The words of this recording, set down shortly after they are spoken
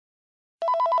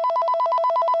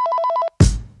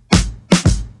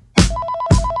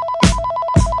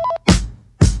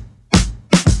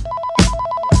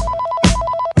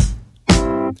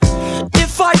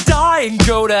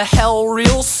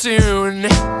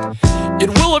It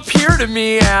will appear to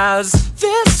me as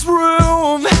this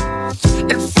room,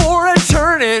 and for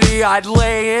eternity I'd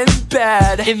lay in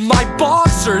bed in my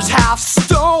boxers, half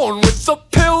stone, with a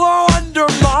pillow under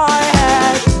my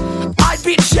head. I'd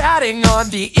be chatting on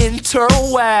the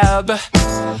interweb.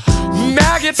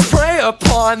 Maggots prey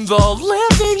upon the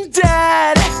living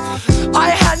dead. I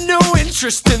had no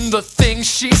interest in the things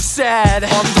she said.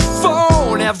 On the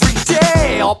phone every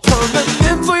day, all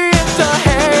permanently in the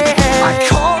hay. I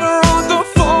called her on the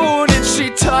phone and she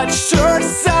touched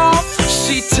herself.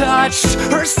 She touched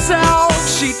herself.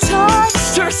 She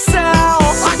touched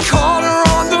herself. I called her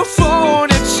on the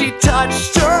phone and she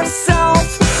touched herself.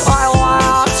 I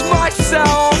laughed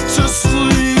myself to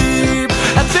sleep.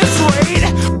 At this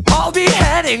rate, I'll be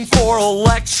heading for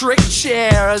electric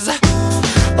chairs.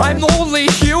 I'm only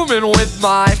human with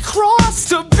my cross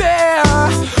to bear.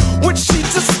 When she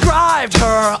described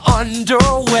her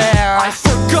underwear, I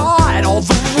forgot all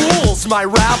the rules my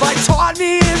rabbi taught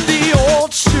me in the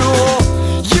old shul.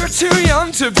 You're too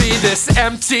young to be this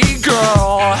empty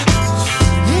girl.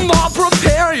 I'll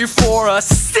prepare you for a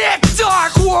sick,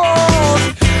 dark world.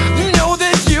 Know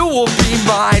that you will be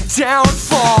my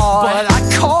downfall. But I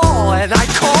call and I